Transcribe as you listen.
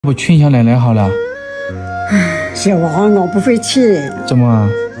我劝一下奶奶好了。小王，我不会去。怎么啊？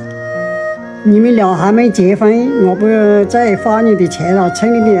你们俩还没结婚，我不再花你的钱了，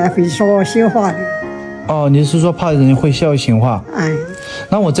村里的人会说笑话的。哦，你是说怕人会笑闲话？哎，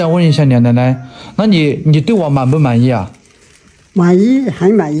那我再问一下娘奶奶，那你对我满不满意啊？满意，很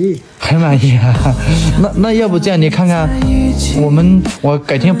满意，很满意啊。那要不这样，你看看，我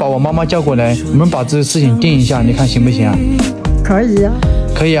改天把我妈妈叫过来，我们把这个事情定一下，你看行不行啊？可以啊。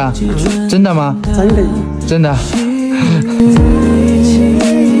可以啊，真的吗？真的，真的。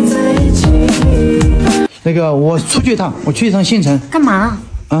那个，我去一趟县城。干嘛？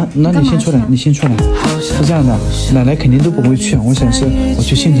啊，那你先出来，你先出来。是这样的，奶奶肯定都不会去。我想是，我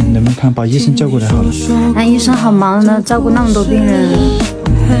去县城能不能看把医生叫过来好了。那医生好忙呢，照顾那么多病人。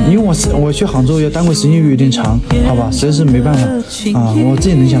因为我去杭州要耽误时间有点长，好吧，实在是没办法啊，我自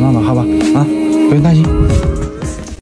己能想办法，好吧，啊，不用担心。